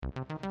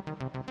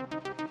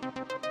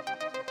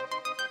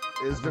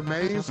Is the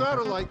main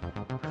satellite.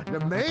 The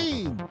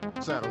main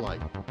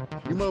satellite.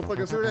 You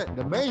motherfuckers hear that?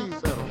 The main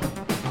satellite.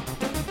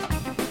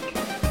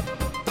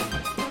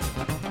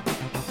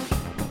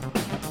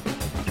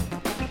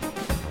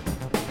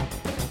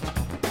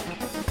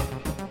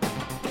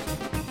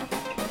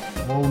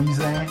 What were you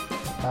saying?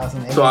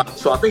 So I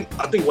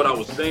think what I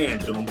was saying,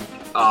 Jim,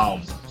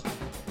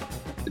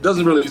 it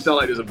doesn't really sound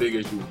like there's a big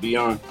issue with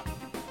Deion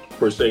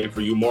per se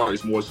for you, Mark.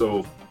 It's more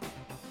so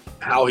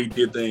how he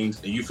did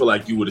things, and you feel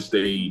like you would have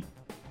stayed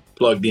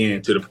plugged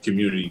in to the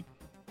community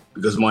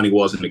because money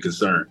wasn't a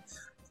concern.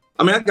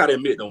 I mean, I gotta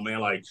admit though, man,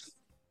 like,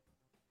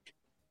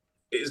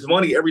 is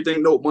money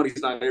everything? No,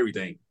 money's not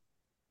everything.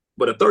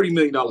 But a $30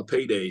 million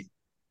payday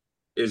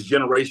is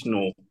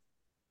generational,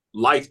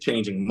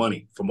 life-changing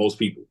money for most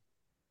people.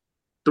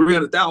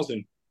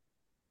 300,000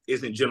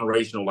 isn't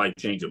generational,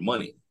 life-changing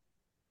money.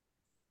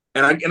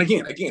 And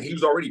again, he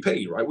was already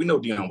paid, right? We know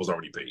Deion was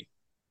already paid.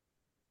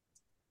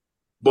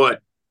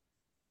 But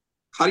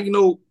how do you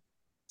know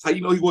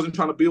he wasn't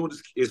trying to build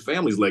his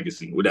family's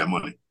legacy with that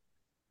money?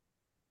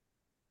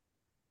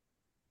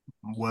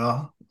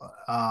 Well,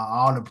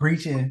 all the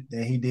preaching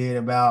that he did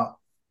about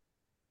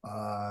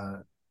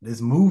this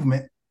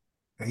movement,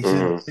 he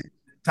should be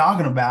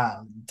talking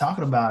about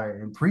it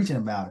and preaching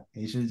about it.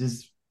 He should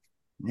just,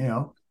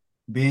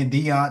 being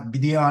Deion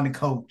the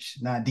coach,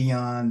 not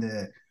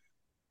Deion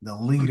the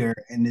leader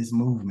in this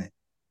movement.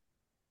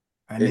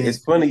 And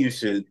it's funny you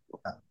should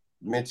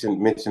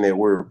mention that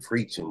word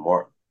preaching,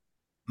 Mark.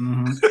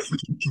 Mm-hmm.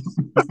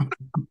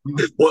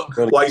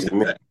 Why you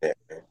mention that?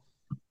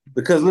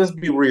 Because let's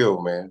be real,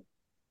 man.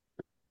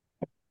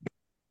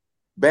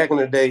 Back in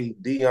the day,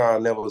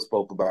 Deion never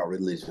spoke about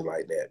religion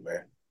like that,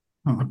 man.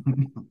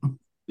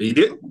 He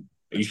didn't?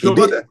 Are you sure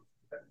about that?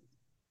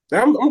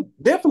 I'm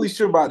definitely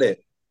sure about that.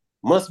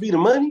 Must be the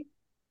money.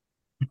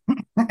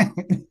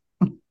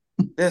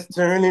 That's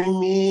turning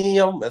me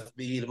on. Must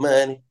be the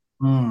money.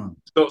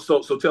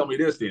 So tell me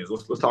this then.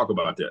 Let's talk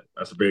about that.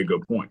 That's a very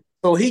good point.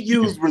 So he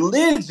used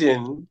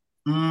religion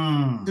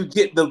to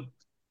get the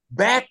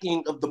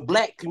backing of the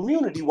black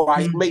community while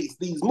he makes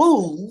these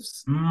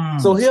moves.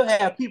 So he'll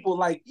have people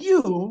like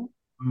you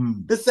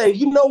to say,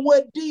 you know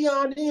what,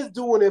 Deion is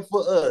doing it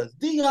for us.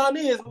 Deion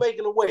is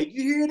making a way.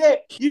 You hear that?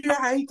 You hear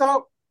how he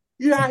talk?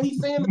 You hear how he's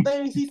saying the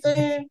things he's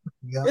saying?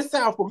 Yep. It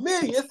sounds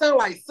familiar. It sounds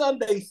like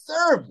Sunday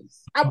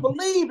service. I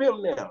believe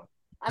him now.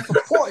 I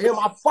support him.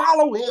 I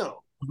follow him.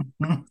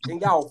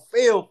 And y'all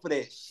fell for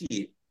that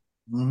shit.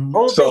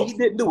 Only thing he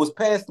didn't do was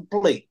pass the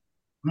plate.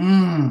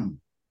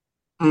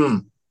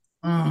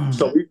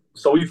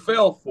 So he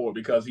fell for it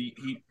because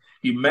he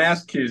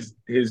masked his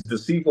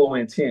deceitful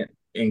intent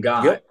in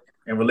God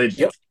and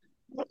religion. Yep.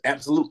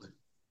 Absolutely.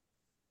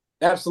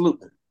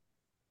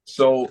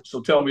 So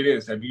tell me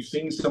this: have you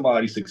seen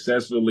somebody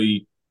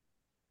successfully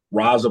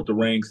rise up the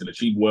ranks and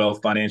achieve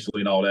wealth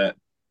financially and all that,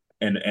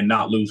 and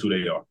not lose who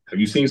they are? Have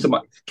you seen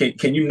somebody?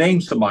 Can you name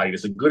somebody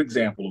that's a good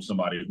example of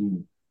somebody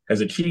who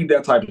has achieved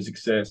that type of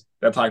success,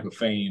 that type of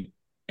fame,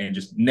 and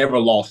just never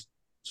lost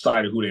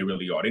sight of who they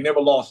really are? They never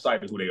lost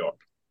sight of who they are.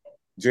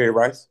 Jerry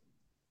Rice.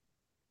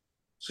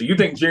 So you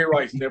think Jerry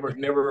Rice never?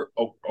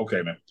 Oh,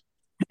 okay, man.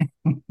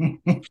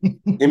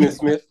 Emmitt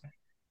Smith.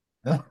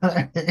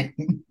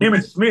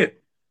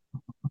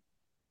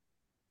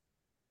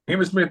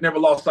 Emmitt Smith never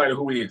lost sight of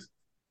who he is.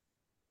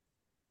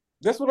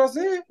 That's what I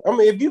said. I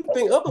mean, if you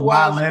think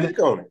otherwise, speak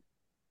on it.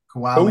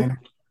 Kawhi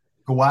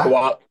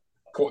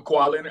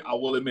Leonard, I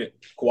will admit,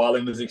 Kawhi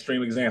Leonard is an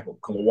extreme example.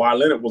 Kawhi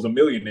Leonard was a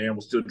millionaire and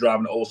was still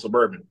driving an old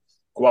Suburban.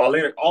 Kawhi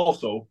Leonard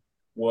also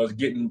was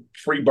getting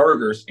free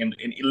burgers and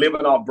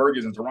living off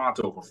burgers in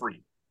Toronto for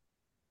free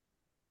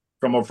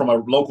from a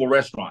local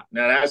restaurant.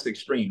 Now, that's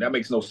extreme. That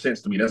makes no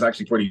sense to me. That's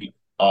actually pretty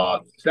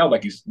sounds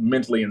like he's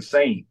mentally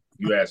insane,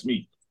 if you ask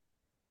me.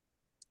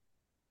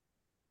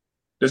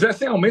 Does that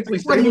sound mentally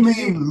stable? What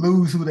do you mean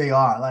lose who they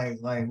are? Like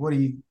what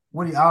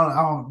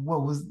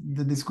was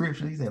the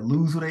description? He said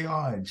lose who they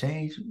are and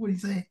change. What did he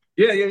say?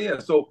 Yeah.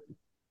 So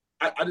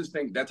I just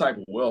think that type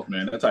of wealth,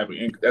 man, it's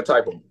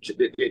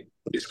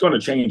going to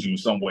change you in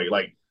some way.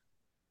 Like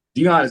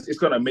Deion, it's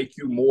going to make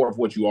you more of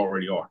what you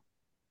already are.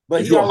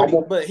 But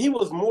he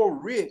was more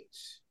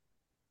rich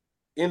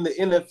in the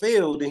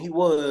NFL than he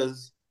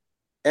was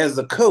as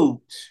a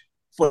coach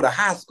for the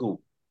high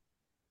school.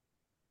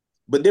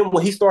 But then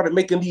when he started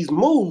making these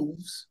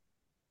moves,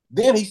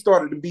 then he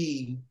started to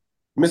be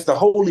Mr.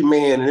 Holy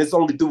Man, and it's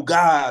only through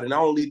God, and I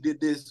only did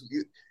this.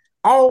 He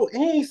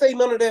ain't say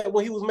none of that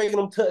when he was making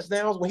them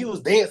touchdowns, when he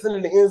was dancing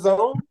in the end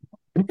zone.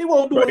 He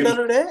wasn't doing none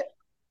of that.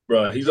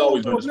 Bro, he's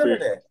always been a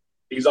spirit.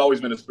 He's always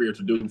been a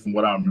spiritual dude from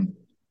what I remember.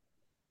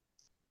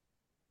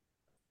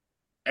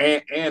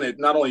 And it,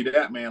 not only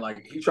that, man,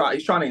 like he's trying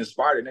to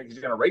inspire the next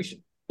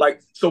generation.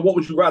 Like, so what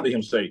would you rather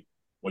him say?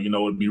 Well,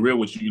 to be real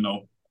with you,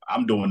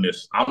 I'm doing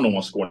this. I'm the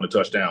one scoring the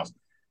touchdowns.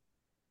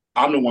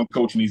 I'm the one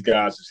coaching these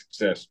guys to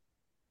success.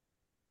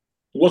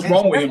 What's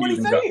wrong with him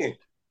using God?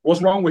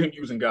 What's wrong with him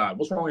using God?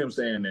 What's wrong with him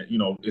saying that,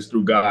 it's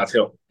through God's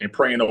help and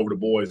praying over the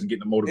boys and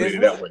getting them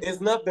motivated that way?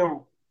 It's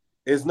nothing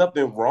There's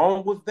nothing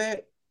wrong with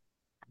that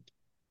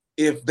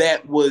if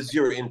that was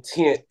your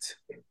intent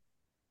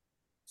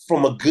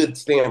from a good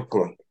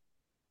standpoint.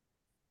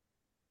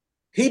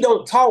 He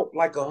don't talk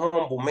like a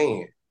humble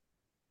man.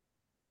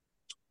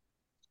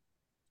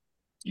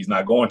 He's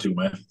not going to,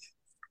 man.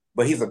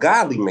 But he's a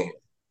godly man.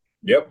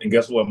 Yep. And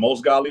guess what?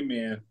 Most godly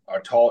men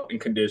are taught and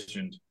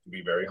conditioned to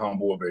be very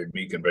humble, very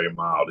meek, and very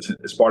mild.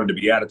 It's part of the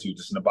Beatitudes.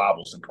 It's in the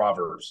Bible. It's in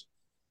Proverbs.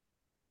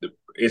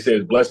 It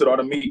says, blessed are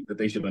the meek, that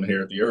they shall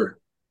inherit the earth.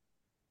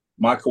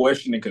 My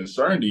question and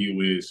concern to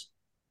you is,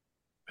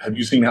 have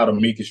you seen how the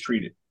meek is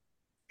treated?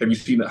 Have you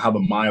seen how the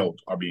mild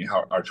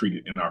are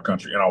treated in our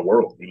country, in our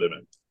world we live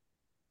in?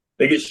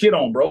 They get shit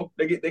on, bro.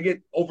 They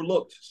get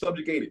overlooked,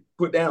 subjugated,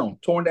 put down,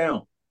 torn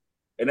down.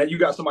 And then you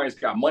got somebody that's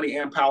got money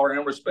and power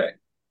and respect.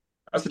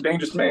 That's a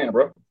dangerous man,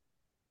 bro.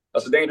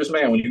 That's a dangerous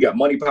man. When you got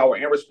money, power,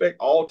 and respect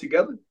all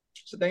together,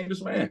 it's a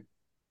dangerous man.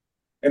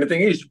 And the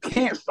thing is, you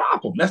can't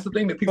stop him. That's the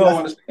thing that people don't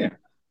understand.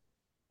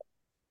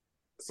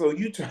 So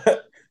you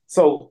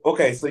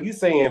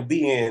saying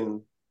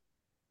being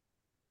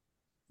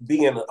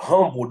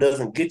humble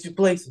doesn't get you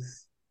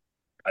places?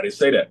 I didn't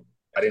say that.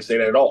 I didn't say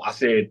that at all. I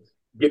said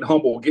getting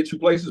humble will get you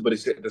places, but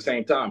it's at the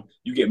same time,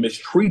 you get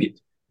mistreated.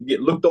 You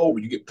get looked over.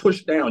 You get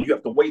pushed down. You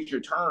have to wait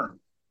your turn.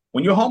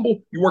 When you're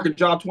humble, you work a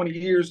job 20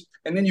 years,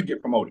 and then you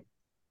get promoted.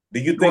 Do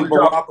you think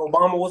Barack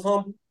Obama was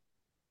humble?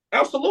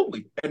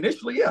 Absolutely.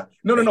 Initially, yeah.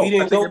 No. He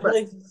didn't go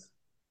places?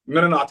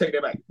 No, I take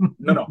that back.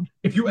 No.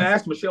 If you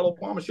ask Michelle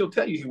Obama, she'll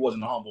tell you he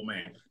wasn't a humble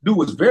man. Dude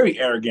was very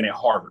arrogant at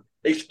Harvard.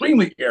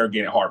 Extremely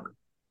arrogant at Harvard.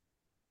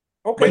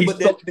 Okay,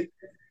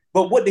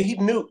 but what did he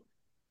do?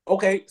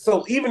 Okay,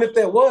 so even if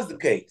that was the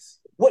case,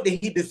 what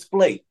did he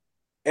display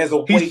as a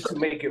way to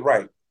make it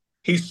right?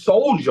 He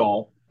sold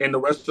y'all and the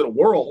rest of the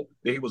world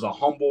that he was a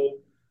humble,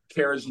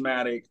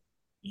 charismatic,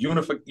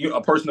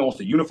 a person that wants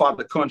to unify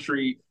the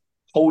country,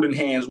 holding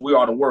hands, we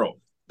are the world.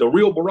 The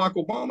real Barack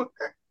Obama,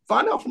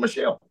 find out from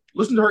Michelle.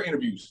 Listen to her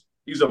interviews.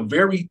 He's a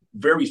very,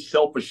 very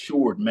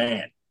self-assured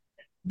man.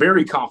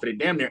 Very confident,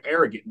 damn near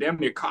arrogant, damn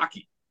near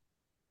cocky.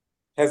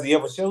 Has he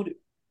ever showed it?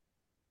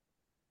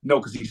 No,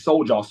 because he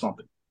sold y'all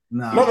something.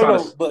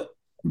 No. But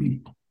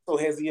so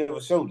has he ever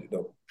showed it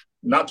though?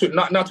 Not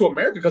to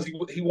America, because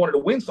he wanted to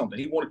win something.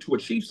 He wanted to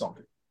achieve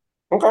something.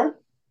 Okay.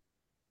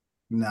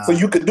 Nah. So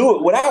you could do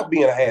it without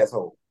being an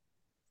asshole.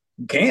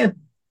 You can.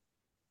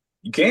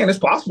 It's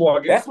possible,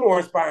 I guess. That's more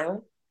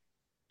inspiring.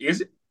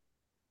 Is it?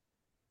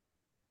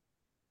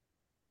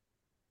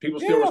 People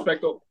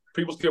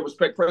still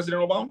respect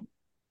President Obama?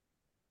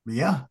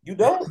 Yeah. You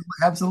don't?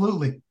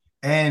 Absolutely.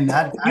 And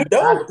you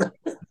don't.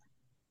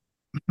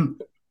 Who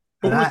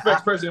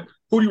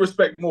do you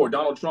respect more,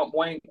 Donald Trump,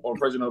 Wayne, or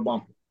President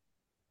Obama?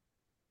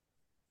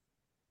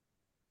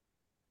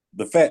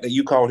 The fact that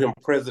you called him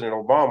President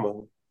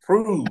Obama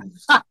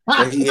proves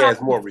that he has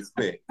more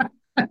respect.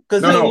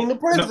 Because he ain't even the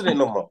president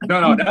no more.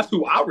 No, that's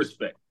who I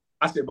respect.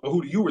 I said, but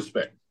who do you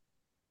respect?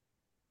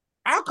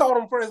 I called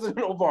him President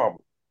Obama.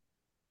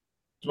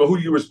 But who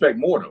do you respect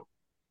more, though?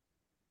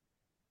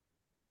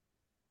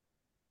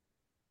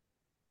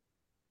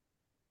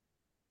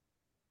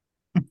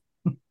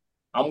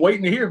 I'm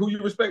waiting to hear who you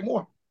respect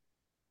more.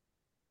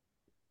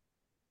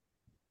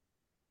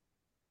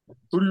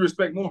 Who do you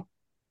respect more?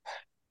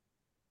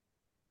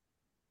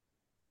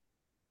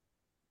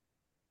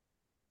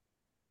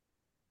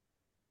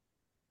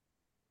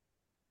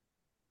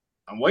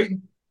 I'm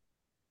waiting.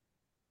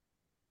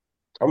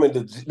 I mean,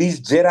 these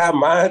Jedi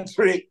mind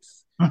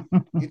tricks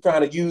you're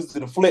trying to use to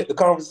deflect the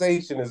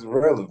conversation is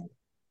irrelevant.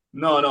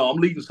 No, I'm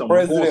leading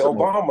somewhere. President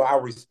Obama, I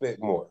respect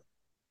more.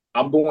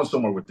 I'm going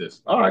somewhere with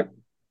this. All right.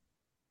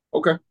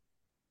 Okay.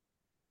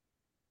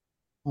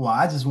 Well,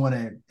 I just want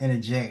to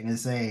interject and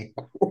say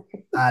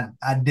I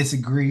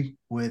disagree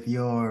with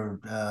your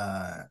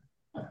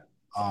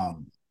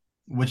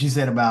what you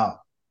said about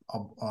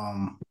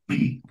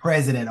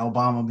President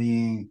Obama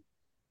being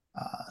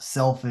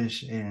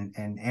selfish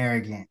and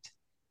arrogant.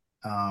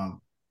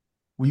 Well,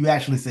 you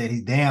actually said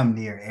he's damn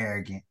near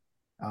arrogant,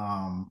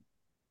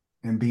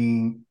 and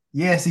being,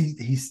 yes,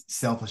 he's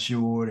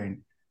self-assured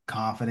and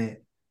confident,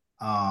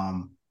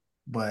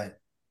 but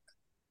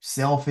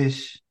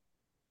selfish.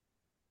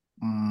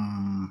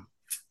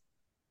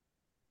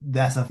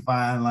 That's a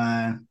fine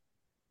line.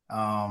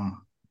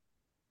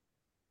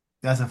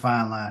 That's a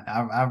fine line.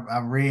 I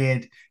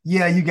read,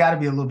 yeah, you got to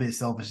be a little bit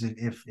selfish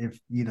if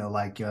you know,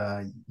 like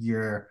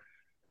you're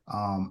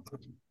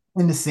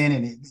in the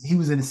Senate. He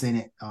was in the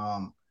Senate,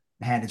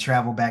 had to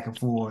travel back and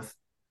forth,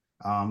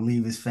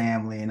 leave his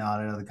family and all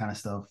that other kind of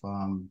stuff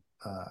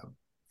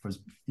for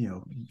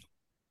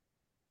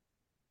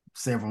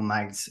several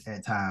nights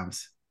at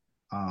times,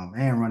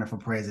 and running for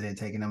president,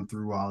 taking them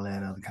through all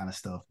that other kind of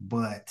stuff.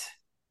 But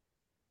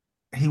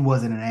he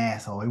wasn't an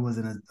asshole. He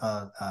wasn't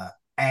a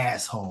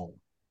asshole.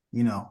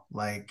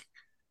 Like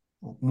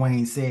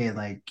Wayne said,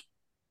 like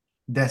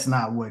that's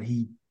not what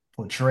he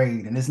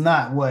portrayed, and it's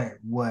not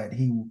what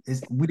he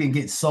is. We didn't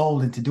get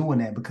sold into doing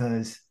that,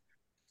 because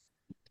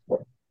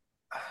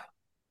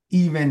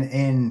even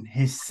in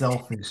his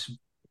selfish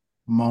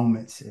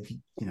moments, if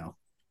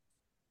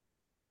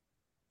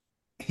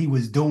he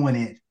was doing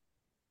it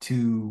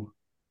to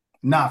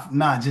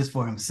not just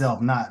for himself,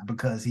 not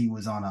because he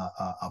was on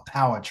a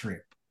power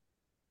trip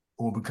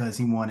or because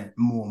he wanted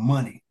more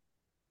money.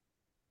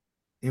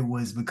 It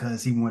was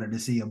because he wanted to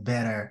see a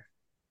better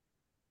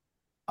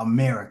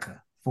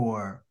America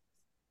for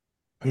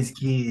his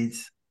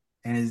kids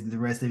and the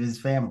rest of his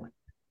family.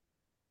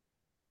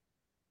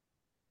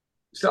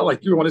 Sound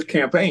like you're on his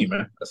campaign,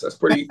 man. That's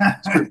pretty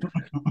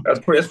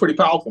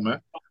powerful,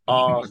 man.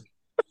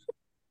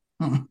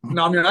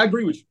 No, I mean I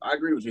agree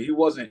with you. He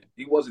wasn't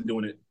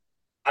doing it.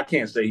 I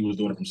can't say he was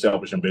doing it from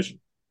selfish ambition.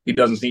 He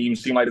doesn't even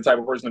seem like the type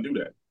of person to do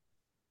that.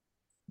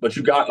 But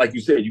you got, like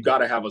you said, you got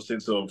to have a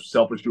sense of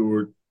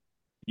self-assured,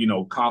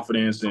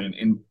 confidence,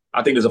 and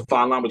I think there's a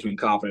fine line between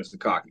confidence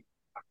and cocky.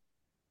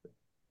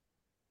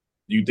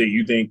 You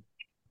think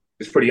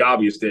it's pretty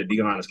obvious that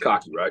Deion is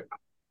cocky, right?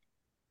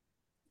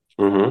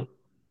 Mm-hmm.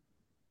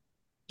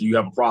 Do you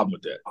have a problem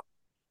with that?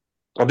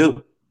 I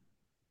do.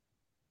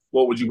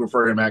 What would you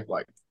prefer him act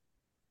like?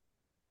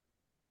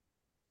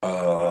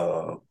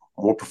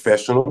 More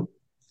professional,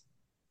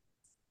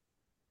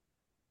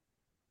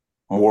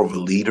 more of a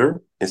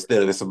leader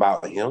instead of it's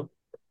about him.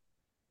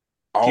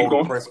 All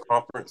the press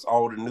conference,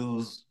 all the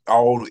news,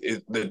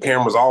 the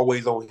camera's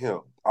always on him.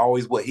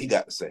 Always what he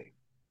got to say.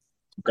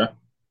 Okay.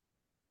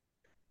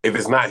 If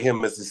it's not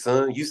him, it's his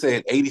son. You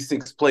said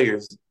 86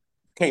 players.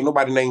 Can't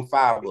nobody name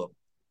 5 of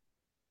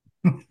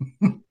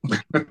them.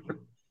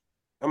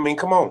 I mean,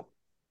 come on.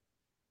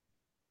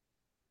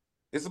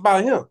 It's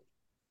about him.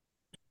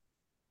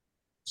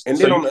 And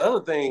then on the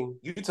other thing,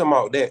 you talking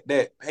about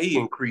that pay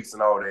increase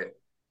and all that.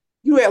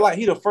 You act like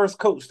he the first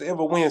coach to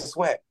ever win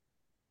SWAC.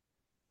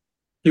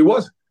 He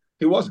wasn't.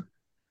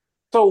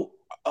 So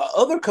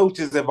other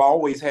coaches have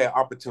always had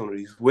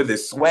opportunities, whether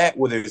it's SWAC,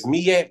 whether it's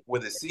MEAC,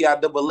 whether it's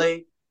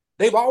CIAA.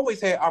 They've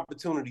always had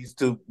opportunities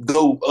to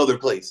go other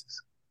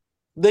places.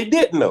 They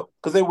didn't know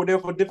because they were there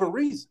for different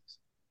reasons.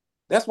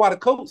 That's why the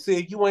coach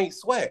said you ain't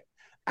SWAC.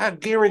 I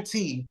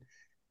guarantee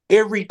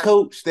every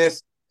coach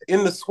that's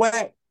in the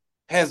SWAC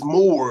has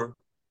more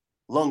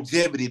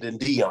longevity than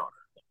Deion.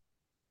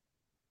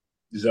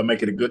 Does that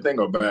make it a good thing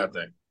or a bad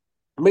thing?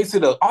 It makes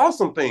it an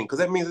awesome thing because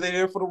that means they're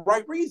there for the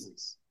right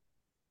reasons.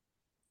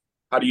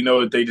 How do you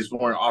know that they just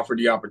weren't offered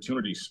the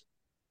opportunities?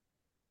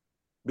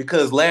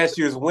 Because last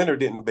year's winner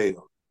didn't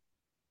bail.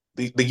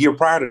 The year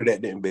prior to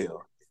that didn't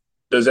bail.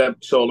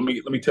 So let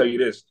me tell you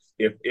this.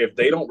 If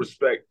they don't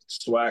respect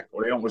SWAC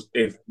or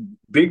if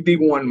big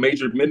D1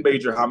 major,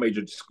 mid-major, high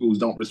major schools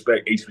don't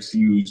respect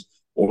HBCUs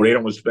or they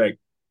don't respect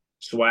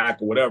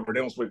SWAC or whatever, they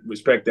don't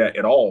respect that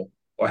at all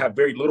or have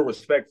very little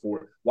respect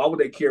for it, why would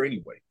they care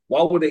anyway?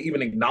 Why would they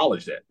even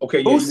acknowledge that?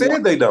 Okay, who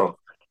said they don't?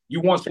 You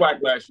won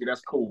SWAC last year.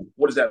 That's cool.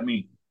 What does that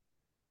mean?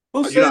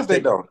 Who says they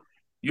don't?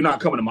 You're not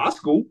coming to my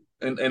school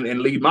and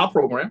lead my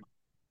program.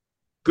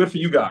 Good for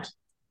you guys.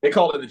 They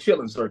call it the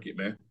chilling circuit,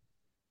 man.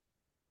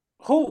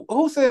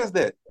 Who says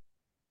that?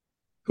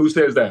 Who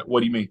says that? What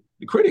do you mean?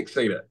 The critics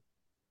say that.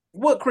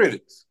 What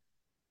critics?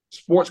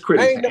 Sports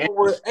critics.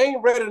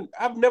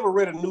 I've never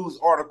read a news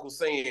article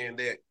saying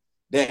that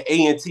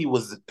A&T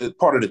was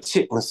part of the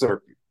chitlin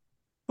circuit.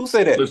 Who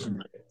said that?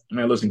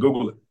 Listen,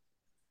 Google it.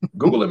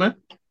 Google it, man.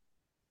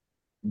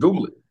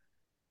 Google it.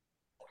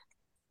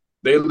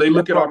 They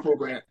look at our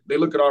program. They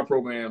look at our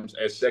programs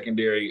as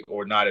secondary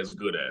or not as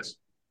good as.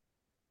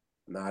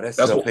 Nah, that's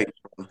self-hate.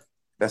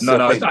 That's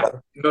self-hate, it's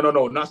not. Brother.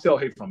 No, not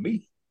self-hate from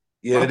me.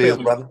 Yeah, it is,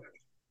 brother.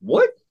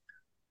 What?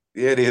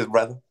 Yeah, it is,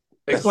 brother.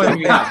 Explain to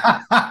me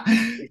how.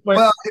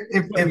 Well,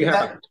 if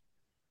that...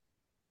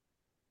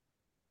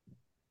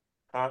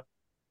 Huh?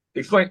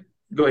 Explain.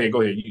 Go ahead.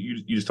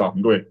 You just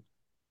talking. Go ahead.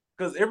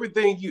 Because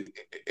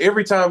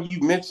every time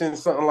you mention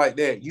something like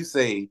that, you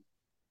say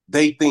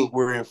they think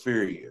we're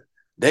inferior.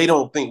 They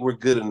don't think we're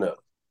good enough.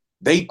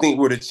 They think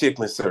we're the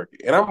chitlin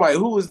circuit. And I'm like,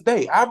 who is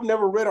they? I've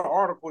never read an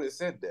article that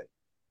said that.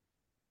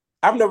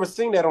 I've never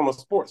seen that on a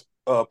sports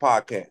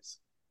podcast.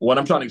 What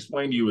I'm trying to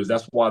explain to you is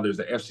that's why there's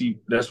the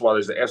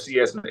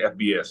FCS and the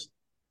FBS.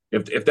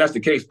 If that's the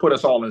case, put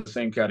us all in the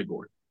same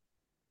category.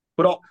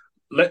 Let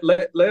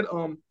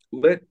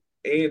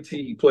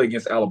A&T play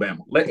against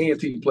Alabama. Let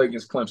A&T play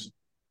against Clemson.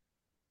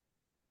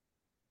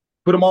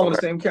 Put them all in the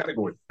same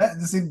category.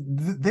 See,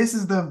 this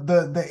is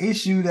the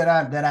issue that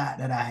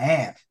I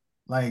have.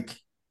 Like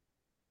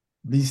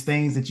these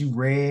things that you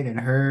read and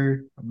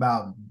heard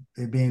about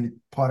it being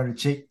part of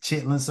the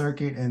chitlin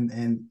circuit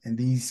and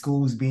these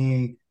schools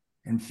being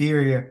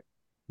inferior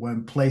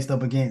when placed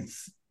up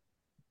against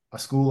a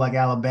school like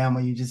Alabama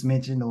you just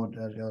mentioned or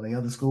the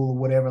other school or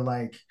whatever.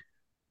 Like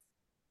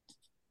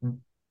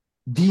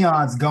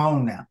Deion's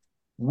gone now.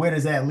 Where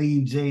does that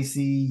leave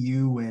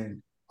JCU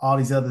and all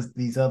these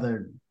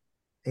other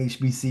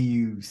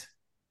HBCUs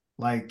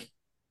like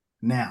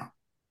now?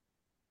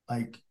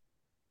 Like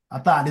I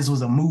thought this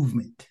was a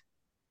movement.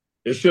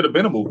 It should have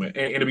been a movement.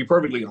 And to be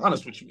perfectly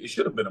honest with you, it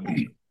should have been a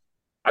movement.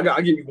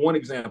 I'll give you one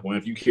example. And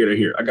if you care to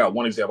hear, I got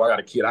one example. I got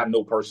a kid I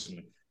know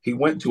personally. He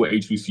went to a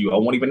HBCU. I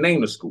won't even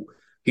name the school.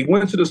 He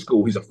went to the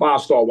school. He's a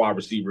 5-star wide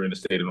receiver in the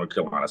state of North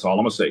Carolina. That's all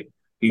I'm going to say.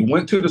 He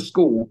went to the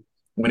school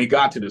when he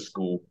got to the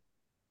school,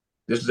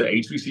 this is at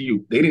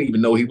HBCU. They didn't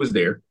even know he was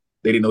there.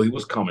 They didn't know he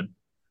was coming.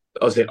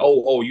 I said,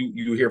 "Oh,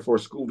 you here for a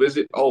school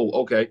visit?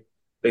 Oh, okay."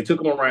 They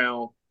took him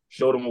around,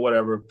 showed him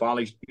whatever.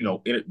 Finally,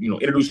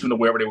 introduced him to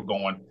wherever they were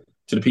going,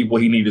 to the people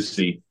he needed to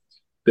see.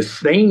 The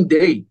same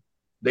day,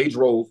 they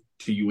drove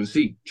to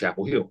UNC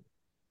Chapel Hill.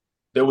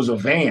 There was a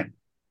van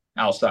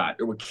outside.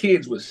 There were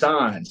kids with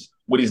signs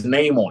with his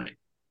name on it.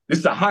 This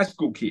is a high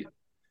school kid.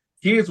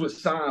 Kids with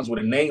signs with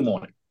a name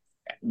on it.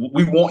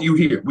 We want you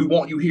here. We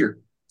want you here.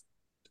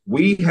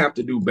 We have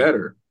to do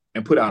better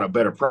and put out a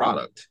better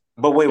product.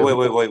 But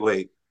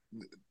wait.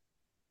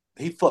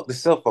 He fucked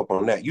himself up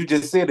on that. You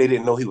just said they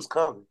didn't know he was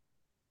coming.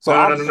 So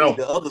no.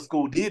 The other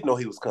school did know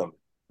he was coming.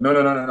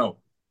 No.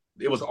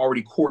 It was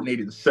already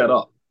coordinated and set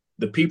up.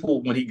 The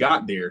people, when he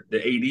got there, the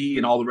AD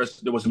and all the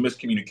rest, there was a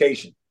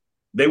miscommunication.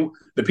 The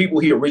people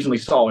he originally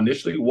saw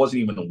initially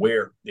wasn't even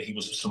aware that he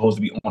was supposed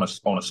to be on a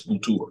school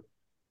tour.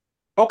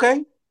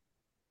 Okay.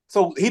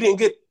 So he didn't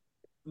get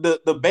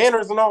the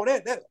banners and all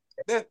that.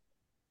 That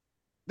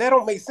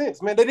don't make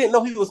sense, man. They didn't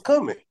know he was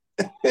coming.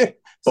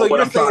 So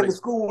you're saying the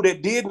school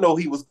that did know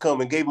he was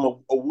coming gave him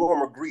a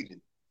warmer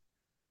greeting.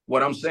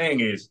 What I'm saying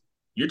is,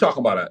 you're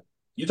talking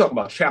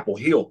about Chapel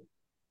Hill.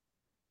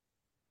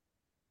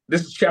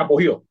 This is Chapel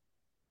Hill,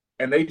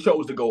 and they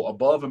chose to go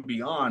above and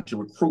beyond to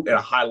recruit at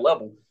a high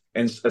level.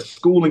 And a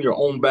school in your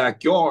own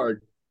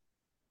backyard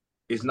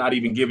is not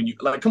even giving you,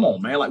 like, come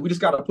on, man. Like, we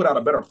just got to put out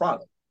a better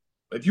product.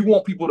 If you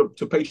want people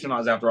to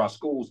patronize after our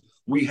schools,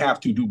 we have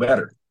to do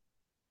better.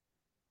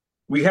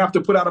 We have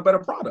to put out a better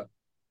product.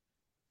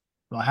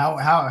 Well, how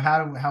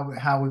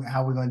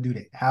are we going to do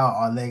that? How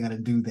are they going to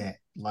do that?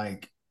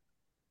 Like,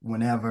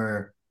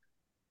 whenever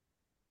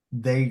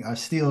they are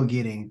still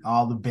getting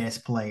all the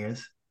best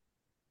players,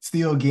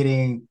 still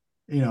getting,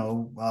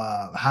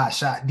 hot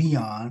shot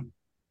Dion,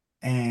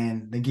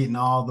 and they're getting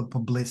all the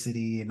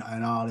publicity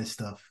and all this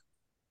stuff.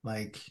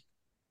 Like,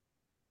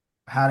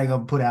 how are they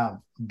going to put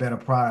out a better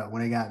product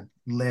when they got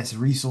less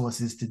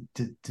resources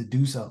to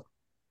do so?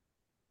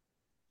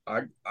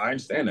 I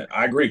understand that.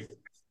 I agree.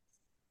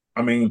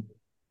 I mean,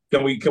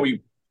 can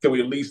we at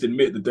least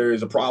admit that there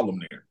is a problem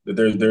there?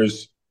 That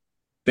there's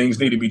things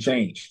need to be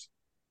changed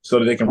so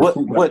that they can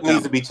recruit. What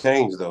needs to be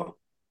changed though?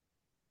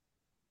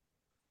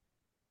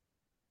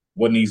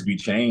 What needs to be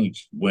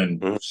changed when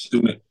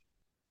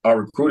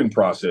our recruiting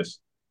process,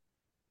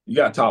 you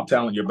got top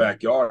talent in your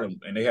backyard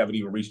and they haven't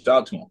even reached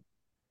out to them.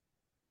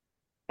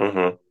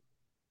 Mm-hmm.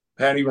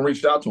 Haven't even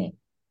reached out to them.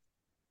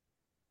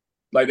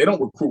 Like, they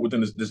don't recruit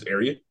within this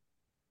area.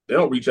 They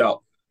don't reach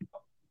out.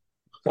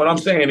 What I'm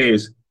saying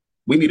is,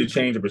 we need to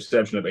change the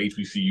perception of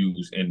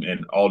HBCUs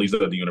and all these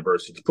other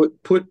universities.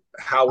 Put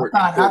Howard.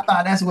 I thought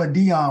that's what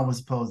Dion was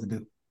supposed to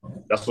do.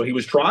 That's what he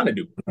was trying to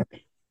do.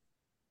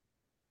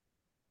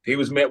 He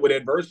was met with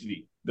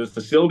adversity. The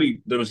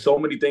facility, there was so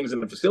many things in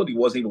the facility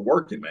wasn't even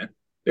working, man.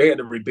 They had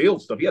to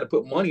rebuild stuff. He had to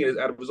put money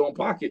out of his own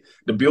pocket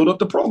to build up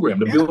the program,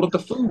 to build up the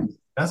food.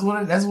 That's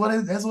what it's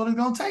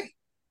gonna take.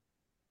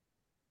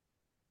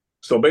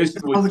 So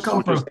basically, what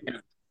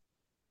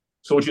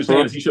you're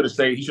saying is he should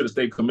have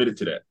stayed committed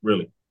to that.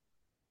 Really,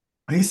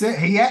 he said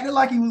he acted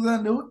like he was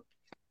gonna do it.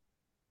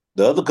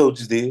 The other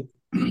coaches did.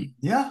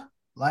 Yeah,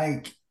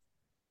 like,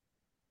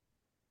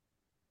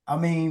 I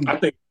mean, I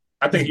think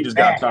he just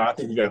got tired. I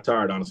think he got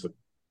tired, honestly.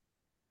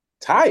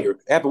 Tired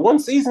after one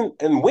season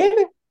and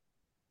winning.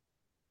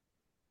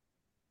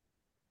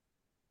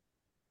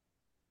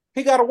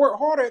 He got to work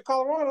harder at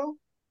Colorado.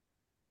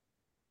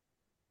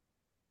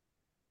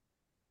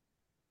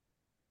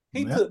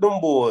 He took them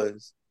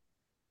boys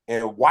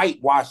and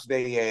whitewashed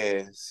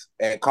their ass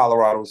at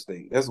Colorado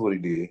State. That's what he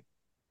did.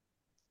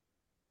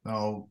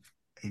 So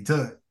he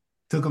took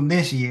them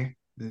this year.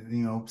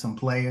 Some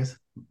players,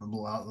 a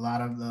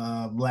lot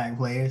of black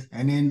players,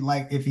 and then,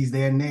 like, if he's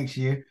there next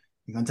year,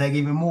 he's gonna take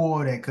even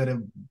more that could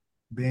have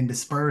been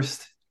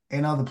dispersed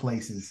in other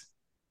places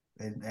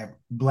at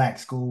black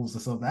schools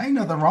or something. Ain't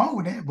nothing wrong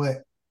with that,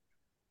 but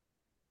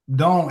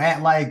don't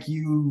act like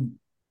you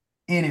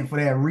in it for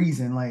that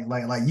reason. Like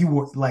you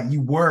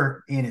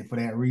were in it for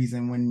that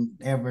reason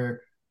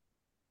whenever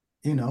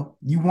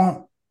you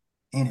weren't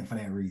in it for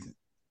that reason.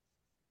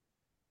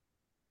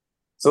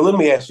 So let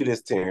me ask you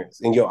this, Terrence,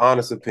 in your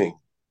honest opinion.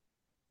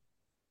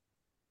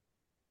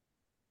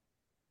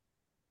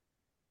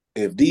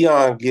 If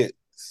Dion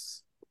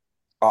gets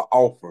an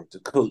offer to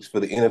coach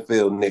for the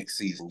NFL next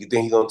season, you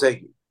think he's going to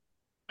take it?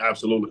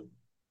 Absolutely.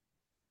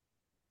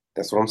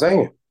 That's what I'm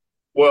saying.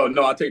 Well,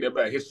 no, I take that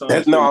back. His son.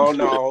 I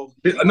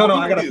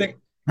gotta think.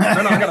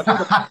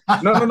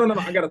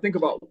 I gotta think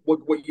about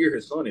what year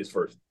his son is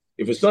first.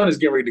 If his son is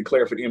getting ready to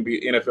declare for the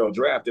NFL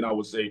draft, then I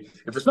would say,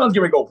 if his son's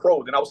getting ready to go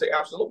pro, then I would say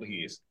absolutely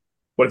he is.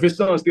 But if his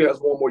son still has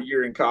one more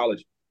year in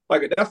college,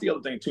 like, that's the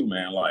other thing too,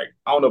 man. Like,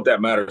 I don't know if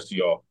that matters to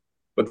y'all,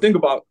 but think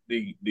about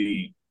the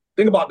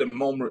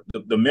moment,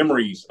 the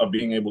memories of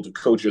being able to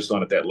coach your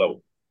son at that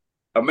level.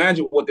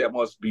 Imagine what that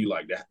must be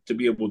like, that to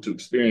be able to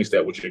experience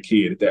that with your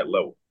kid at that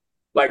level.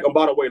 Like,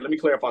 by the way, let me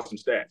clarify some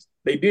stats.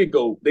 They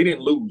didn't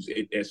lose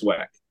at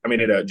SWAC. I mean,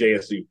 at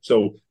JSU.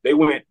 So they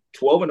went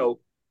 12-0,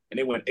 and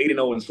they went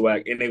 8-0 in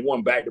SWAC, and they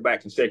won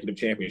back-to-back consecutive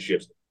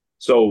championships.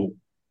 So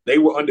they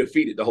were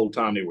undefeated the whole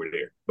time they were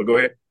there. But go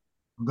ahead.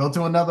 Go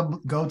to another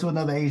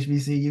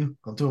HBCU.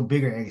 Go to a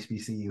bigger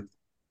HBCU.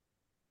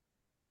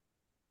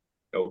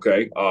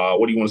 Okay.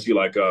 What do you want to see?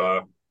 Like,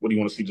 what do you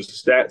want to see?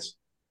 Just the stats?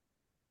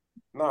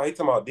 No, he's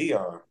talking about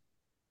Deion.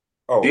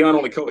 Oh, Deion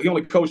only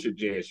coached at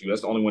JSU.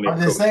 That's the only one.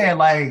 I'm just saying,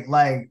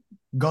 like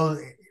go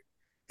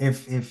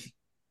if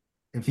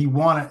he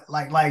wanted,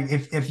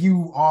 if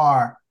you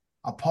are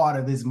a part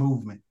of this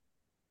movement,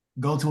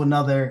 go to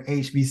another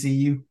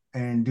HBCU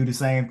and do the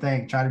same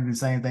thing. Try to do the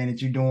same thing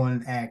that you're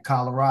doing at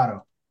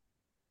Colorado.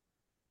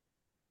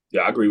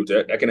 Yeah, I agree with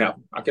that. That can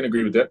happen. I can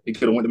agree with that. He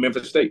could have went to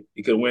Memphis State.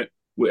 He could have went.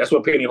 That's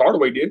what Penny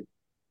Hardaway did.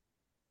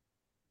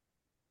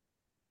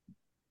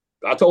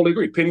 I totally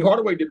agree. Penny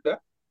Hardaway did that.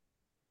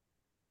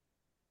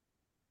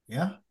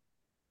 Yeah,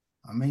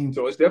 I mean,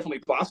 so it's definitely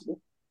possible.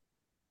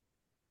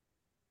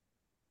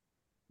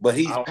 But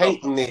he's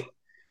painting it.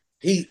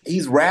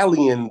 He's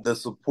rallying the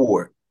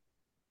support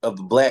of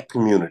the Black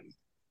community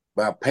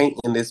by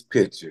painting this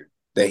picture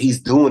that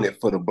he's doing it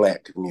for the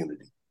Black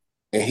community,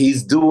 and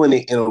he's doing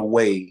it in a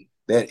way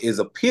that is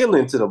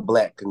appealing to the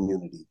Black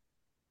community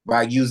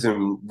by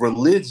using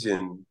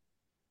religion,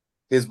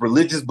 his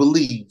religious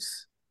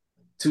beliefs,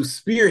 to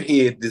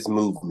spearhead this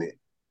movement.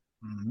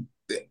 Mm-hmm.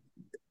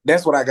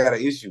 That's what I got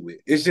an issue with.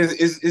 It's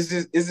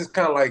just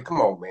kind of like,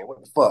 come on, man,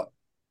 what the fuck?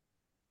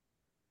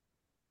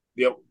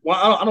 Yeah,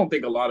 well, I don't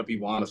think a lot of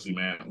people, honestly,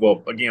 man.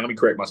 Well, again, let me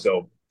correct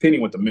myself. Penny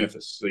went to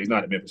Memphis, so he's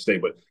not at Memphis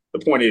State. But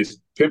the point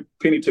is,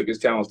 Penny took his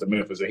talents to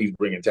Memphis, and he's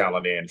bringing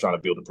talent in and trying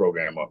to build the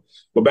program up.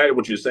 But back to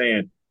what you're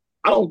saying,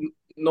 I don't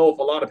know if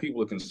a lot of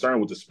people are concerned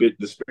with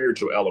the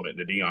spiritual element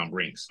that Deion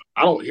brings.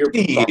 I don't hear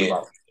people talk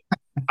about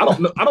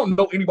it. I don't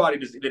know anybody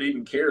that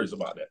even cares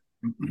about that.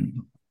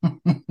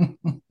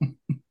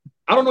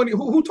 I don't know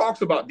who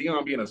talks about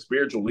Deion being a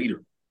spiritual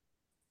leader.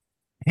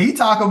 He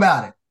talk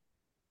about it.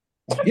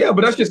 Yeah,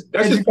 but that's just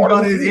part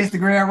of his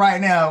Instagram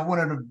right now. One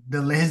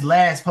of his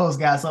last posts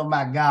got something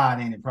about God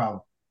in it,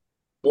 probably.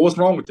 Well, what's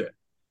wrong with that?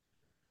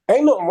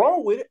 Ain't nothing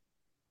wrong with it,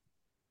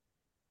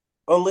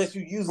 unless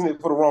you're using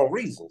it for the wrong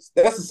reasons.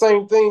 That's the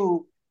same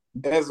thing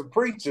as a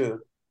preacher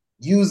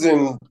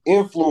using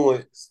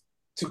influence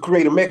to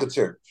create a mega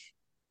church.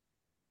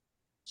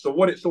 So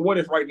what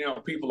if right now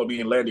people are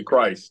being led to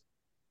Christ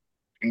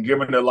and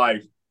giving their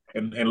life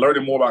and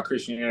learning more about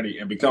Christianity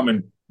and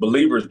becoming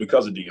believers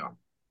because of Deion?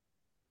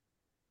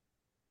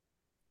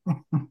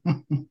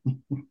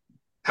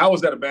 How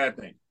is that a bad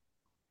thing?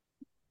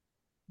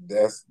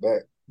 That's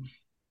that.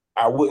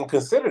 I wouldn't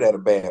consider that a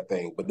bad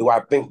thing, but do I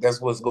think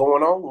that's what's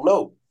going on?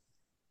 No.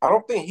 I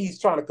don't think he's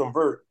trying to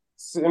convert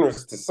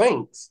sinners to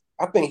saints.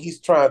 I think he's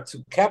trying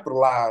to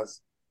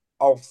capitalize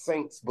off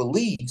saints'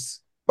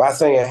 beliefs by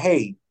saying,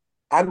 hey,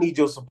 I need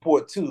your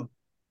support too.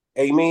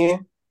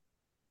 Amen.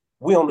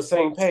 We on the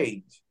same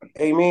page.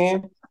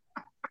 Amen.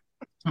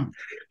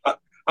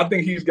 I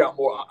think he's got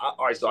more.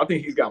 All right, so I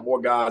think he's got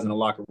more guys in the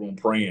locker room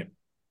praying,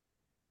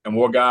 and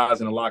more guys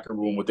in the locker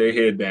room with their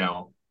head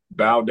down,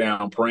 bowed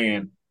down,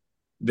 praying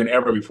than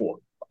ever before.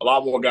 A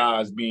lot more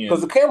guys being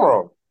because the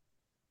camera on.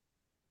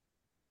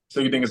 So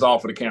you think it's all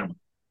for the camera?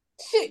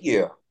 Shit,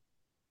 yeah.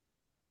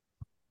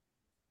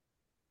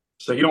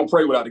 So you don't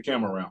pray without the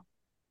camera around?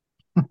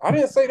 I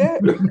didn't say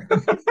that.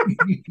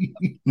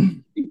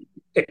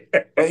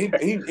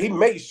 he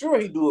made sure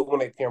he do it when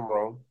that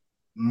camera on.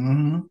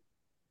 Mm-hmm.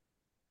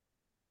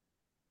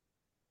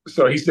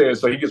 So he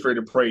says, so he gets ready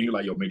to pray. You're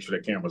like, yo, make sure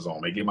that camera's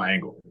on. They get my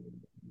angle.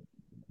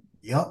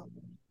 Yep.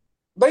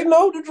 They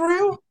know the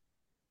drill.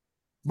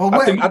 But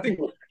I think.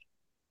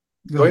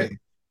 Go ahead.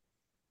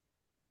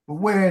 But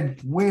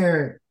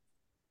where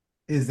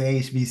is the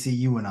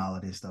HBCU in all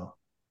of this though?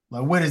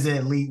 Like, where does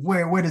that leave?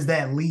 Where does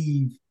that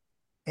leave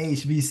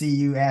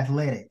HBCU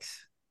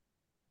athletics?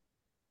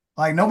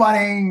 Like, nobody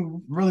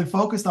ain't really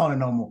focused on it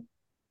no more.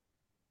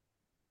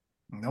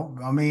 Nope.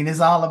 I mean, it's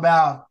all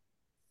about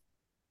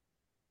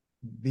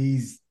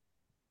these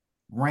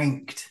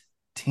ranked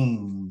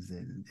teams.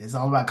 It's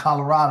all about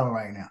Colorado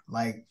right now.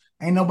 Like,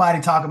 ain't nobody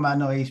talking about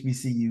no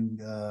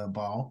HBCU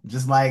ball.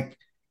 Just like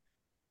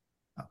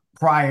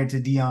prior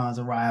to Deion's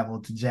arrival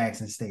to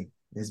Jackson State,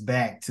 it's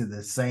back to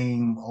the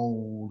same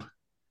old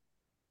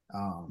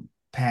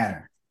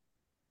pattern.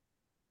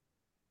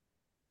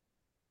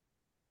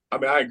 I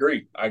mean, I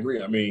agree.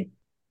 I mean,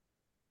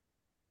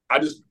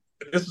 this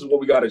is what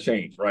we got to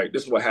change, right?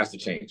 This is what has to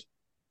change.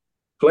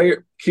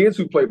 Kids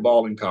who play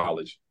ball in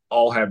college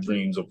all have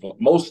dreams of,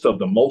 most of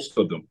them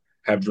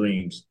have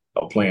dreams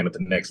of playing at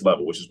the next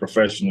level, which is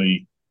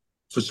professionally.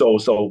 So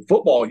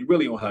football, you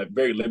really don't have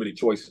very limited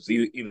choices,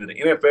 either the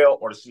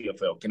NFL or the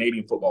CFL,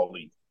 Canadian Football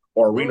League,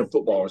 or Arena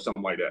Football or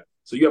something like that.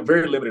 So you have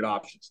very limited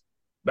options.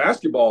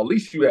 Basketball, at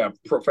least you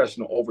have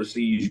professional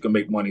overseas, you can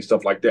make money,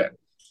 stuff like that,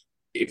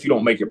 if you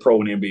don't make it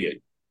pro in the NBA.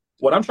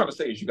 What I'm trying to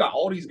say is you got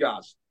all these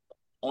guys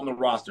on the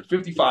roster,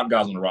 55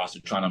 guys on the roster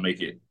trying to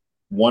make it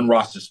one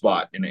roster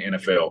spot in the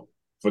NFL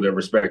for their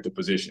respective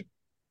position.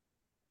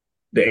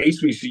 the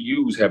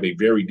HBCUs have a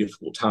very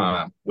difficult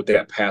time with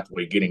that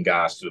pathway getting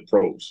guys to the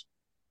pros.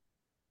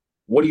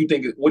 What do you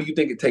think? What do you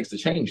think it takes to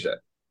change that?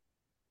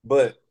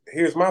 But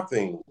here's my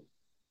thing,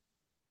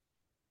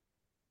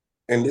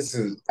 and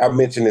I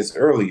mentioned this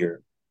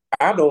earlier.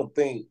 I don't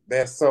think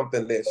that's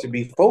something that should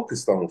be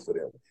focused on for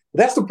them.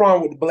 That's the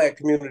problem with the Black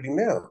community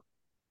now.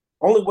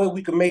 Only way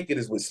we can make it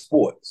is with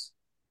sports.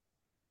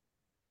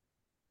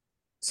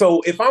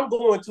 So if I'm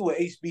going to a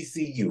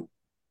HBCU,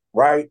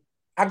 right,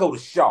 I go to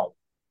Shaw.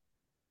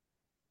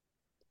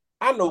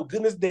 I know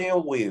goodness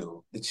damn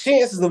well the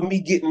chances of me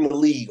getting in the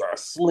league are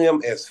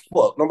slim as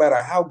fuck, no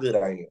matter how good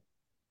I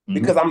am,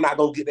 because I'm not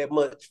gonna get that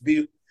much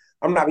view.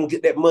 I'm not gonna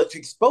get that much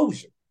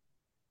exposure.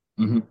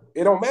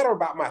 It don't matter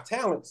about my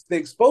talents; the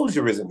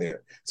exposure isn't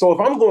there. So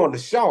if I'm going to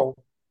Shaw,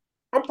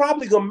 I'm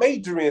probably gonna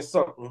major in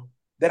something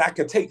that I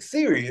can take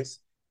serious.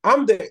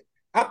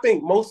 I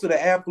think most of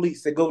the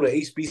athletes that go to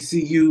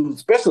HBCU,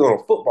 especially on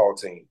a football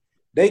team,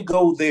 they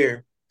go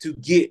there to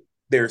get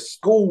their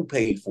school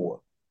paid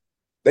for.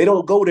 They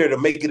don't go there to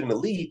make it in the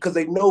league because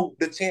they know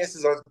the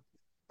chances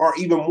are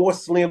even more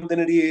slim than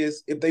it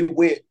is if they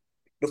went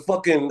to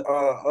fucking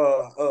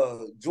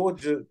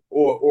Georgia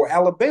or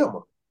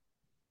Alabama.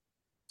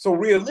 So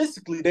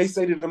realistically, they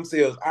say to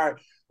themselves, all right,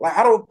 like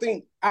I don't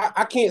think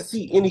I can't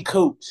see any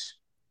coach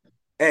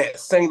at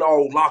St.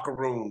 Aug locker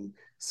room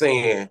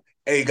saying,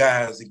 hey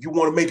guys, if you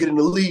want to make it in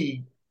the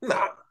league,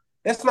 nah,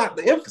 that's not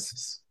the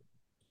emphasis.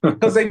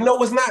 Because they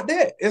know it's not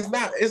that.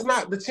 It's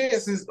not the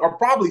chances are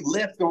probably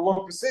less than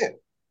 1%.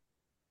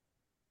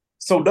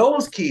 So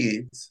those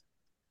kids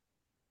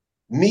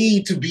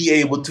need to be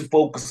able to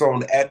focus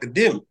on the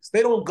academics.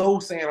 They don't go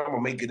saying, I'm going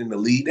to make it in the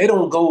league. They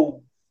don't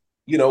go,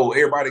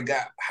 everybody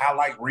got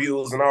highlight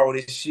reels and all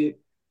this shit.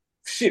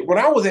 Shit, when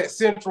I was at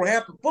Central,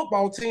 half the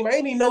football team, I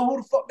didn't even know who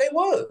the fuck they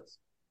was.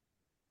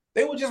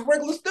 They were just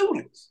regular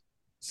students,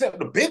 except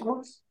the big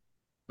ones.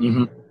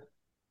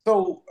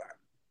 So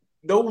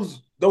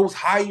those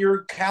higher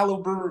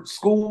caliber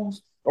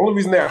schools, the only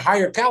reason they're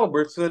higher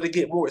caliber is so they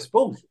get more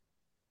exposure.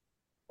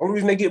 Only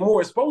reason they get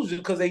more exposure is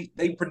because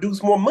they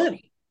produce more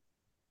money.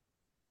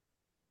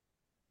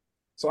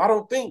 So I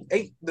don't think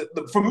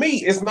for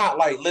me, it's not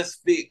like let's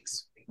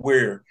fix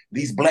where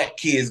these black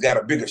kids got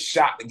a bigger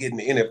shot to get in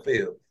the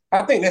NFL.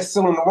 I think that's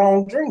selling the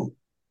wrong dream.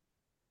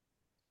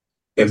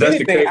 If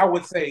anything, I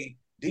would say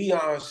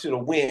Deion should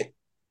have went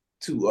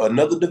to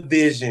another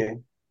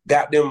division,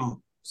 got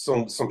them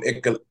some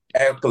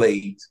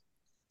accolades,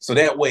 so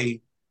that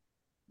way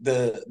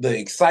the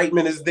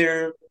excitement is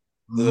there.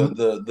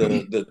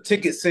 The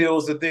ticket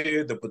sales are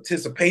there, the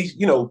participation,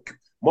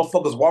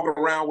 motherfuckers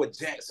walking around with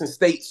Jackson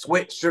State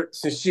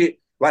sweatshirts and shit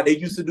like they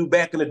used to do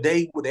back in the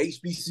day with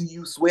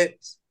HBCU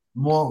sweats.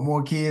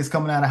 More kids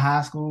coming out of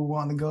high school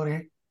wanting to go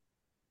there.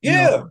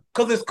 Yeah,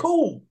 because it's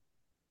cool.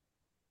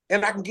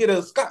 And I can get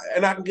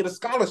a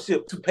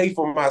scholarship to pay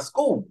for my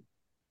school.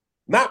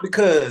 Not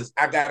because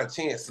I got a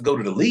chance to go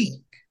to the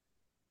league.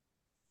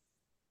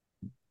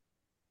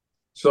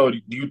 So do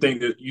you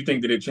think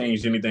that it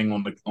changed anything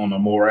on the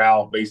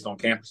morale based on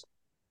campus?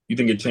 You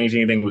think it changed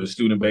anything with the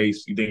student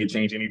base? You think it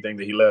changed anything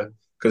that he left?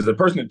 Because the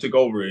person that took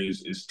over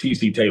is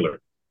TC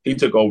Taylor. He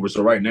took over.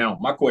 So right now,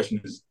 my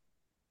question is,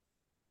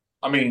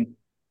 I mean,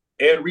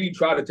 Ed Reed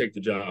tried to take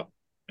the job,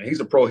 and he's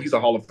a pro. He's a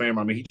Hall of Famer.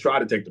 I mean, he tried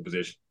to take the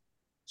position,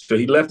 so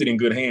he left it in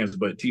good hands.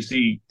 But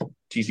TC took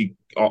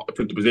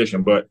the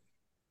position. But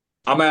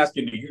I'm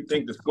asking, do you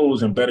think the school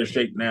is in better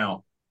shape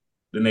now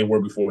than they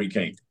were before he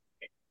came?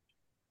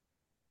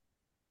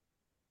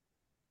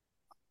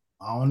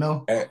 I don't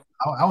know. I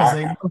would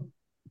say no.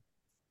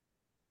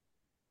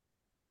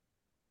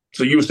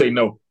 So you would say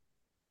no?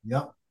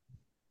 Yep.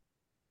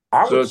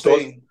 I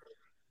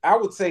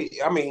would say,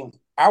 I mean,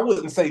 I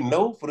wouldn't say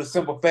no for the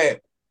simple fact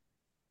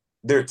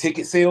their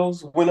ticket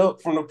sales went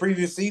up from the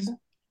previous season.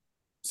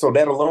 So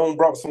that alone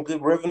brought some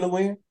good revenue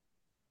in.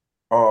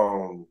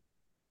 I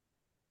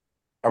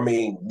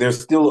mean,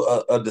 there's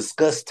still a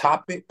discussed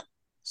topic.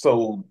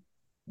 So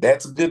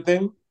that's a good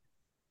thing.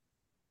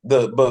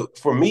 But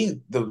for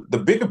me,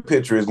 the bigger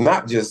picture is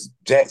not just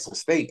Jackson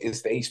State,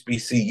 it's the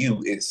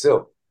HBCU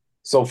itself.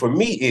 So for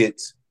me,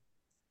 it's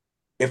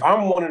if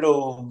I'm one of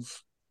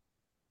those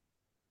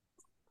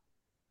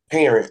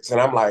parents and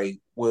I'm like,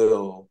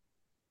 well,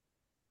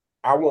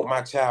 I want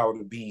my child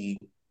to be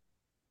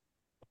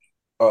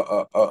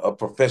a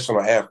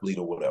professional athlete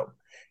or whatever.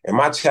 And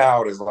my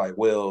child is like,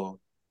 well,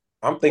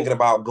 I'm thinking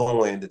about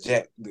going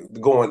to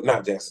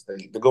not Jackson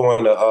State,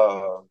 going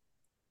to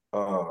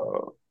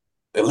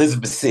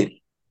Elizabeth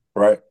City,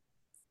 right?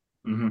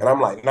 And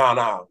I'm like,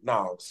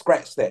 no,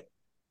 scratch that.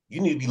 You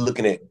need to be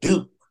looking at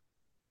Duke.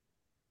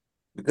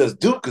 Because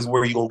Duke is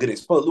where you're going to get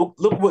exposed.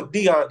 Look what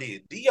Deion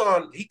did.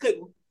 Deion,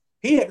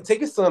 he had to take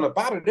his son up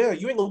out of there.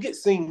 You ain't going to get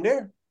seen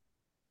there.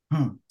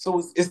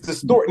 So it's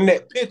distorting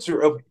that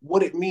picture of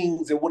what it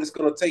means and what it's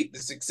going to take to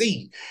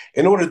succeed.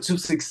 In order to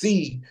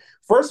succeed,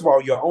 first of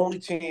all, your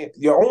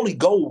only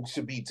goal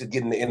should be to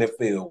get in the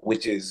NFL,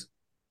 which is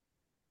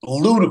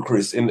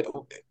ludicrous. And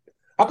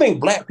I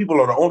think black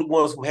people are the only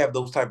ones who have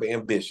those type of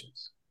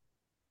ambitions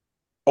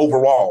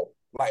overall.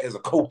 like as a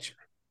culture.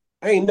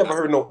 I ain't never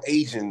heard no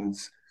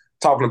Asians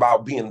talking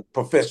about being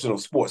professional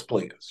sports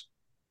players.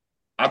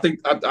 I think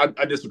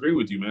I disagree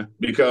with you, man,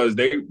 because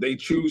they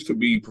choose to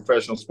be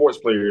professional sports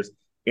players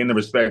in the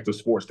respective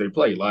sports they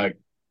play. Like,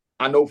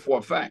 I know for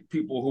a fact,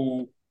 people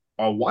who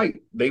are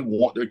white, they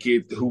want their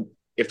kids who,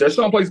 if their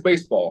son plays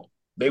baseball,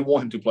 they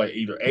want him to play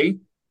either A,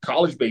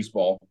 college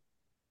baseball,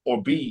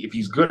 or B, if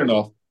he's good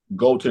enough,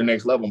 go to the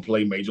next level and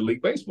play Major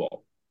League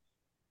Baseball.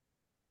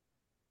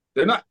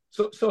 They're not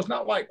so it's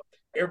not like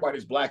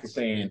everybody's black is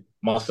saying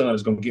my son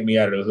is going to get me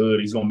out of the hood.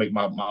 He's going to make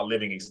my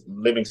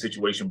living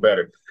situation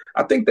better.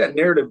 I think that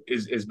narrative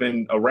has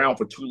been around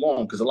for too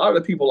long because a lot of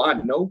the people I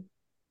know,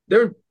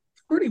 they're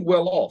pretty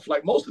well off.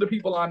 Like most of the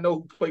people I know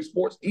who play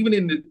sports, even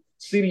in the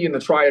city in the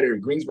Triad area,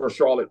 Greensboro,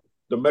 Charlotte,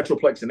 the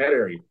Metroplex in that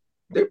area,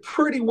 they're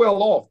pretty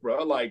well off,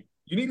 bro. Like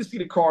you need to see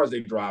the cars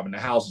they drive and the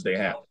houses they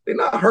have. They're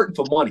not hurting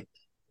for money.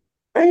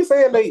 I ain't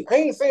saying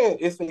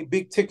it's a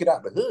big ticket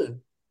out the hood.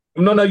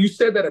 No, you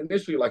said that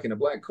initially, like in the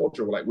black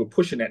culture, like we're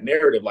pushing that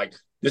narrative, like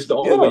this is the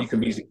only way you can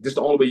be. This is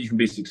the only way you can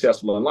be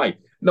successful in life.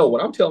 No,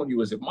 what I'm telling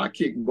you is, if my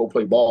kid can go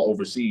play ball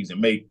overseas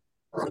and make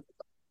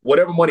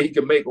whatever money he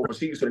can make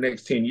overseas for the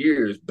next 10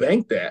 years,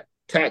 bank that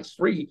tax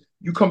free.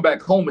 You come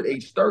back home at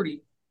age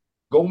 30,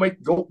 go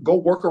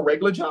work a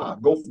regular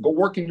job, go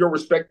work in your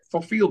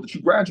respectful field that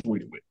you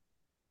graduated with.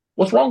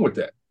 What's wrong with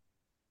that?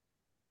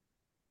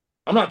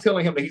 I'm not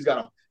telling him that he's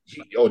got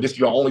this is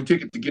your only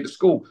ticket to get to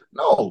school.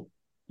 No.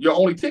 Your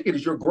only ticket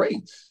is your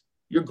grades.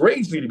 Your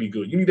grades need to be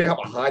good. You need to have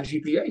a high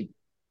GPA.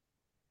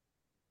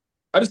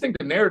 I just think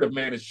the narrative,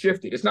 man, is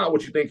shifted. It's not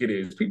what you think it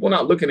is. People are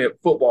not looking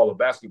at football or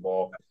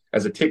basketball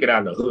as a ticket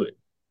out of the hood.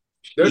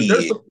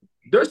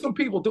 There's some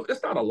people do.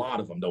 It's not a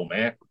lot of them, though,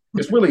 man.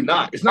 It's really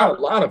not. It's not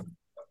a lot of them.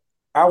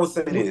 I would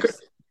say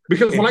this.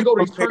 Because when I go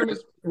to these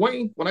tournaments,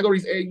 Wayne, when I go to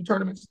these AAU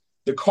tournaments,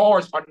 the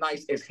cars are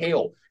nice as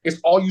hell. It's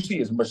all you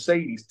see is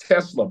Mercedes,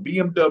 Tesla,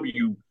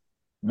 BMW,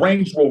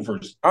 Range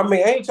Rovers. I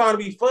mean, I ain't trying to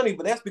be funny,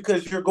 but that's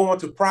because you're going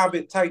to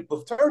private type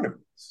of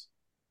tournaments.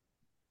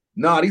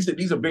 Nah, these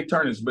are big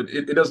tournaments, but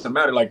it doesn't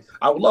matter. Like,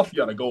 I would love for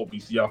y'all to go up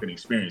and see y'all can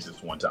experience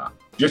this one time,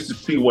 just to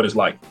see what it's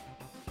like.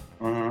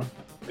 Mm-hmm.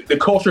 The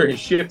culture has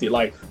shifted.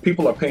 Like,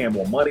 people are paying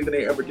more money than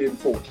they ever did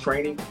before with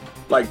training.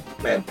 Like,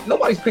 man,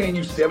 nobody's paying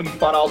you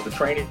 $75 for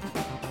training.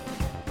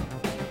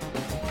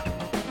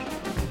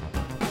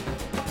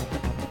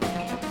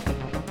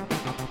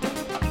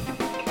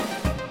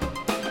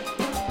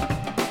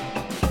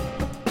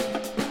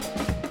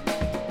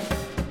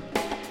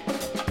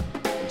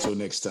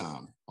 Next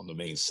time on the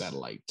main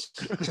satellite.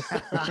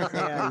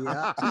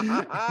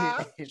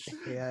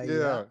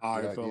 Yeah.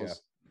 All right,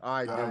 fellas.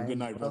 All right, good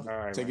night, bro. All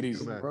right, take it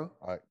easy, bro.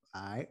 All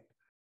right.